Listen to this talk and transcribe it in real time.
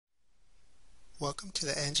Welcome to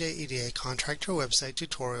the NJEDA Contractor Website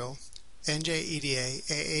tutorial, NJEDA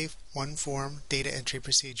AA1 Form Data Entry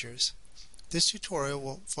Procedures. This tutorial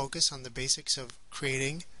will focus on the basics of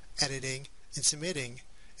creating, editing, and submitting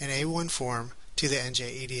an A1 form to the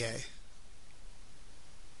NJEDA.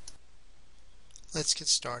 Let's get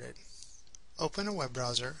started. Open a web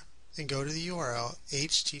browser and go to the URL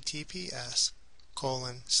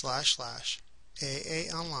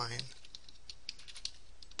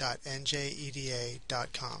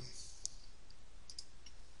https://aaonline.njeda.com.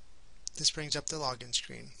 This brings up the login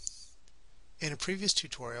screen. In a previous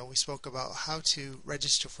tutorial, we spoke about how to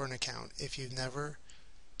register for an account if you've never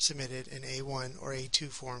submitted an A1 or A2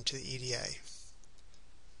 form to the EDA.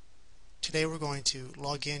 Today we're going to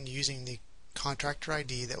log in using the contractor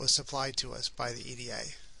ID that was supplied to us by the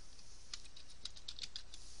EDA.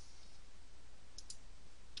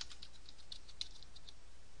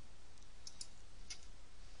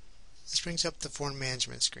 This brings up the form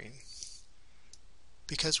management screen.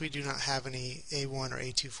 Because we do not have any A1 or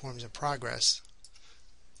A2 forms in progress,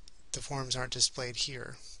 the forms aren't displayed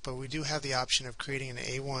here, but we do have the option of creating an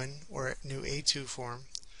A1 or a new A2 form.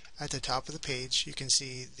 At the top of the page you can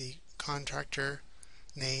see the contractor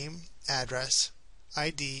name, address,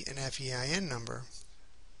 ID, and FEIN number,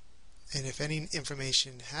 and if any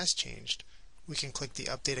information has changed, we can click the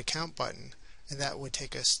Update Account button, and that would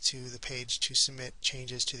take us to the page to submit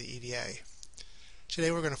changes to the EDA.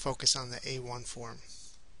 Today we're going to focus on the A1 form.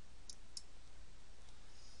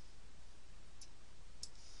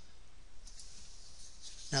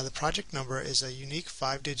 Now the project number is a unique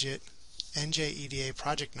 5-digit NJEDA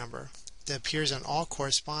project number that appears on all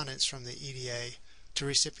correspondence from the EDA to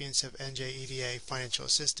recipients of NJEDA financial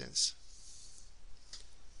assistance.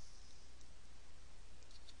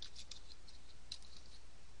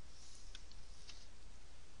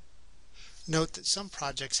 Note that some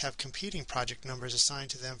projects have competing project numbers assigned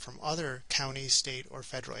to them from other county, state, or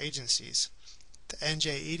federal agencies. The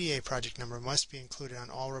NJEDA project number must be included on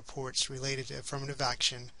all reports related to affirmative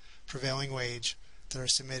action, prevailing wage that are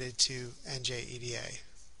submitted to NJEDA.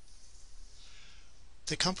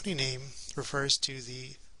 The company name refers to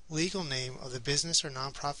the legal name of the business or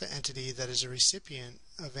nonprofit entity that is a recipient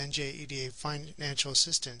of NJEDA financial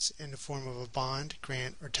assistance in the form of a bond,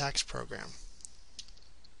 grant, or tax program.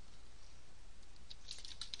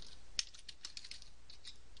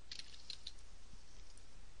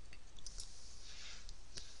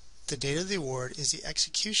 The date of the award is the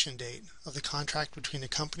execution date of the contract between the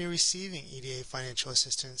company receiving EDA financial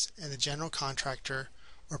assistance and the general contractor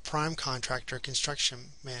or prime contractor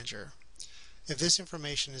construction manager. If this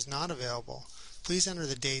information is not available, please enter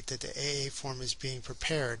the date that the AA form is being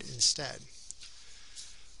prepared instead.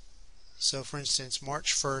 So for instance,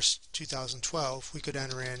 March 1st, 2012, we could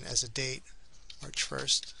enter in as a date, March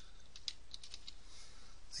 1st,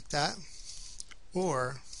 like that,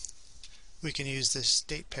 or we can use this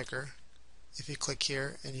date picker. If you click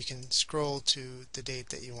here, and you can scroll to the date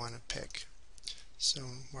that you want to pick. So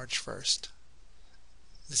March 1st.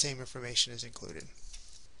 The same information is included.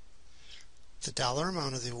 The dollar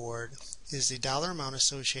amount of the award is the dollar amount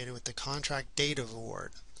associated with the contract date of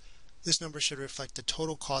award. This number should reflect the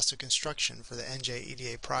total cost of construction for the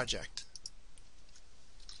NJEDA project.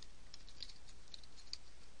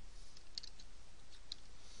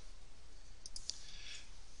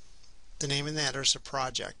 The name and the address of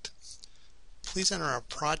project. Please enter our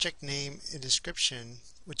project name and description,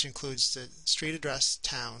 which includes the street address,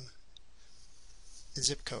 town, and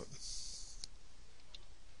zip code.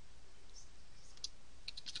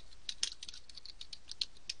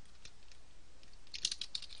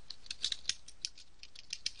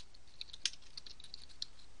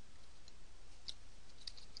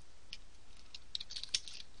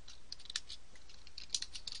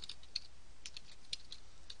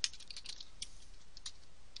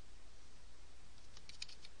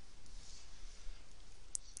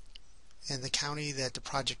 And the county that the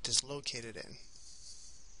project is located in.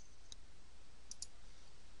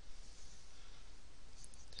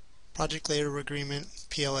 Project Labor Agreement,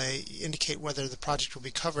 PLA, indicate whether the project will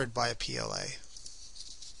be covered by a PLA.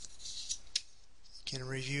 You can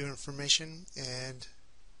review information and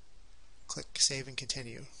click Save and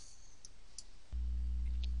Continue.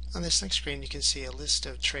 On this next screen you can see a list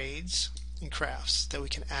of trades and crafts that we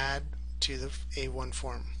can add to the A1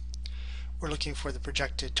 form. We're looking for the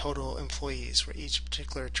projected total employees for each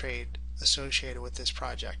particular trade associated with this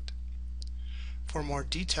project. For a more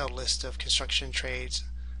detailed list of construction trades,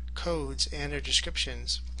 codes, and their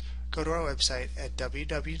descriptions, go to our website at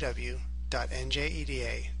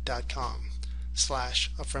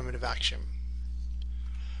www.njeda.com/affirmative action.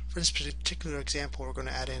 For this particular example, we're going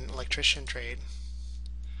to add in electrician trade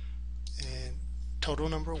and total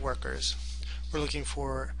number of workers. We're looking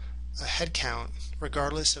for a head count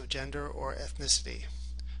regardless of gender or ethnicity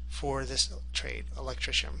for this trade,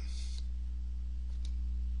 electrician.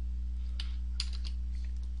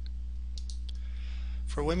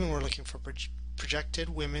 For women, we're looking for projected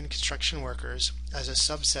women construction workers as a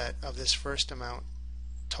subset of this first amount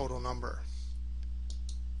total number.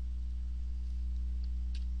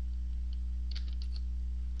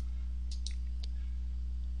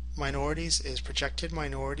 Minorities is projected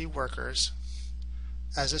minority workers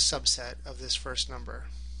as a subset of this first number.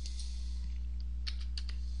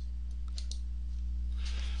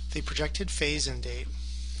 The projected phase-in date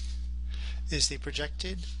is the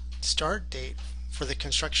projected start date for the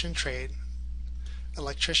construction trade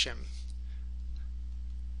electrician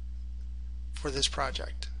for this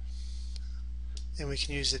project. And we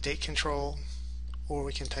can use the date control, or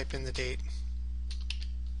we can type in the date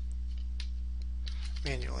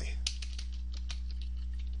manually.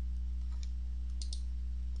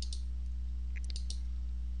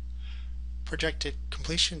 Projected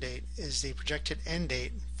completion date is the projected end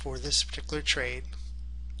date for this particular trade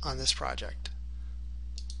on this project.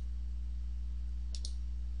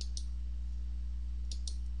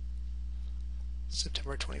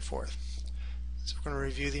 September 24th. So we're going to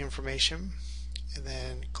review the information and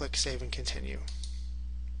then click Save and Continue.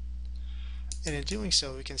 And in doing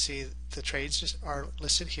so, we can see the trades are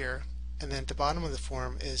listed here, and then at the bottom of the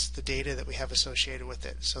form is the data that we have associated with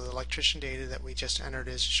it. So the electrician data that we just entered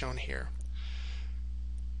is shown here.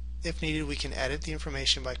 If needed, we can edit the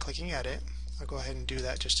information by clicking Edit. I'll go ahead and do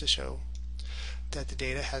that just to show that the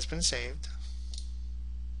data has been saved.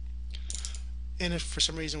 And if for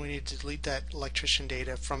some reason we need to delete that electrician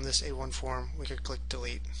data from this A1 form, we could click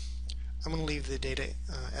Delete. I'm going to leave the data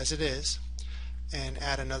as it is and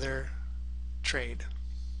add another trade.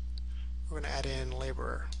 We're going to add in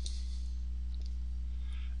laborer.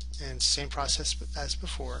 And same process as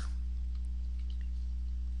before.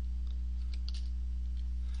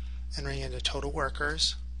 Entering into total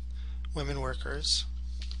workers, women workers,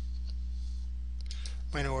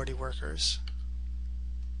 minority workers,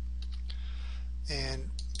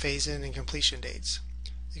 and phase-in and completion dates.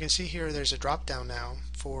 You can see here there's a drop down now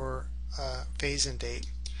for phase-in date,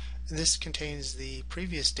 and this contains the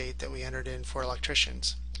previous date that we entered in for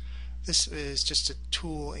electricians. This is just a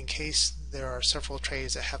tool in case there are several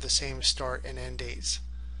trades that have the same start and end dates.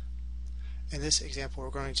 In this example, we're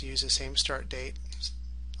going to use the same start date,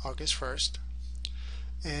 August 1st,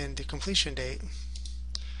 and the completion date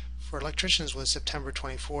for electricians was September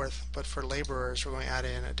 24th, but for laborers we're going to add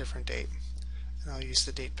in a different date. And I'll use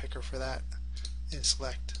the date picker for that and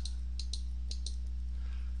select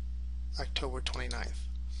October 29th.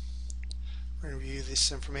 We're going to review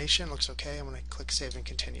this information. Looks okay. I'm going to click Save and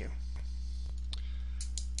Continue.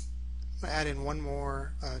 I'm going to add in one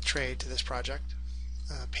more trade to this project,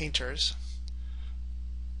 painters.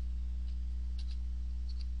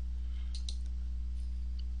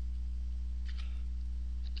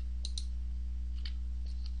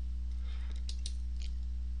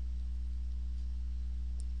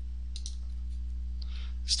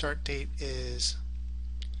 Start date is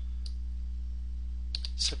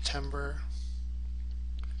September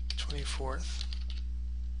 24th,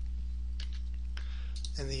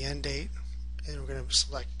 and the end date, and we're going to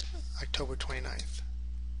select October 29th.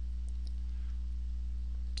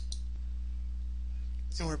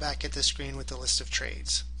 And we're back at the screen with the list of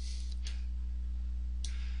trades.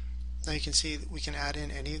 Now you can see that we can add in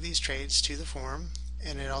any of these trades to the form,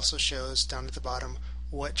 and it also shows down at the bottom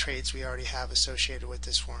what trades we already have associated with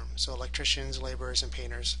this form. So electricians, laborers, and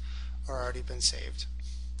painters are already been saved.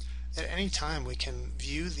 At any time we can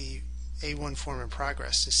view the A1 form in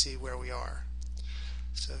progress to see where we are.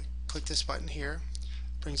 So click this button here,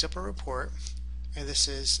 brings up a report, and this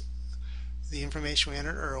is the information we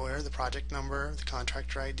entered earlier, the project number, the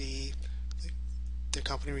contractor ID, the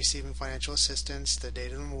company receiving financial assistance, the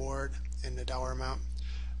date of award, and the dollar amount.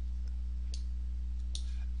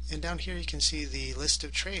 And down here you can see the list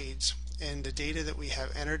of trades, and the data that we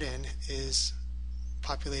have entered in is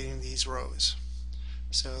populating these rows.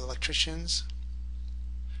 So electricians,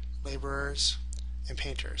 laborers, and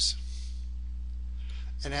painters.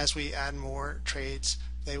 And as we add more trades,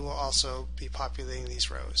 they will also be populating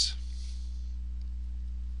these rows.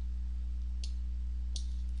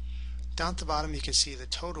 Down at the bottom you can see the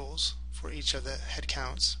totals for each of the head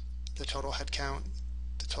counts, the total head count,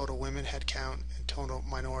 the total women head count, and total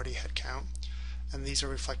minority head count, and these are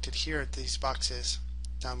reflected here at these boxes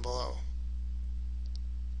down below.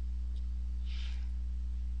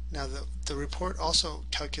 Now the report also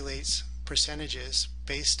calculates percentages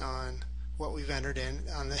based on what we've entered in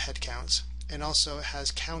on the head counts, and also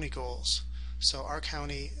has county goals. So our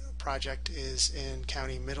county project is in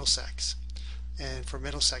County Middlesex, and for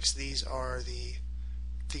Middlesex these are the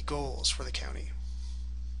goals for the county.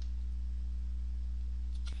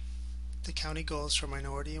 The county goals for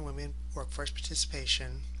minority and women workforce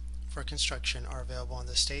participation for construction are available on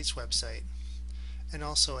the state's website and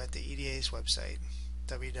also at the EDA's website,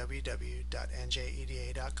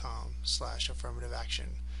 www.njeda.com/affirmative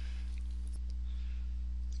action.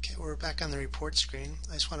 Okay, we're back on the report screen.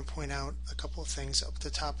 I just want to point out a couple of things. Up at the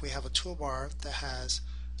top we have a toolbar that has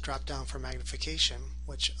a drop down for magnification,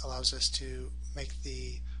 which allows us to make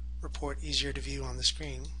the report easier to view on the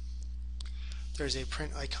screen. There's a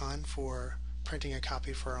print icon for printing a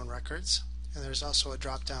copy for our own records, and there's also a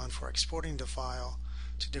drop down for exporting the file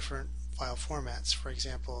to different file formats, for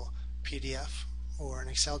example PDF or an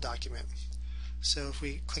Excel document. So if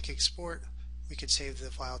we click export, we could save the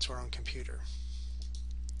file to our own computer.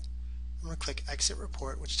 I'm going to click exit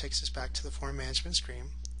report, which takes us back to the form management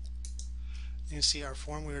screen. You can see our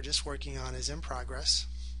form we were just working on is in progress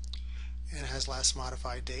and has last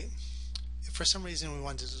modified date. If for some reason we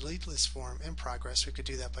wanted to delete this form in progress, we could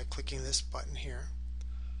do that by clicking this button here.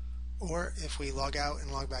 Or if we log out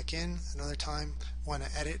and log back in another time, want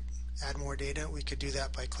to edit, add more data, we could do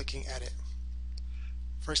that by clicking edit.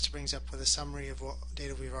 First it brings up with a summary of what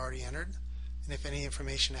data we've already entered, and if any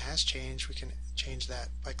information has changed, we can change that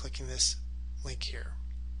by clicking this link here.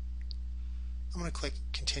 I'm going to click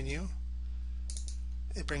continue.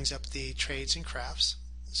 It brings up the trades and crafts.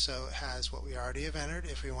 So it has what we already have entered.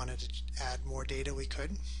 If we wanted to add more data, we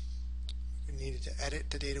could. If we needed to edit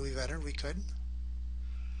the data we've entered, we could.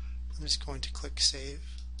 I'm just going to click save,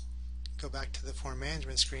 go back to the form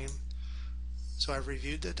management screen. So I've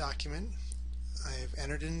reviewed the document, I've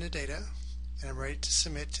entered in the data, and I'm ready to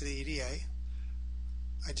submit to the EDA.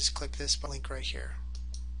 I just click this link right here.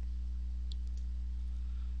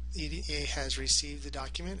 The EDA has received the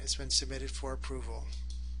document. It's been submitted for approval.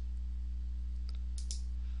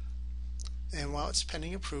 And while it's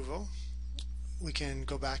pending approval, we can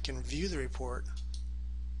go back and view the report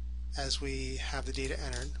as we have the data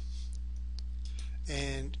entered,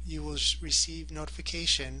 and you will receive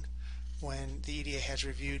notification when the EDA has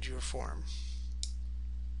reviewed your form.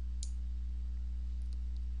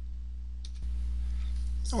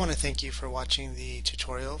 I want to thank you for watching the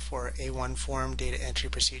tutorial for A1 form data entry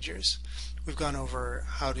procedures. We've gone over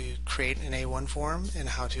how to create an A1 form and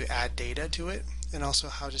how to add data to it, and also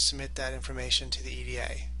how to submit that information to the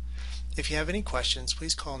EDA. If you have any questions,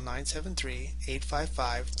 please call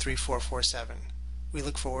 973-855-3447. We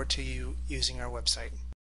look forward to you using our website.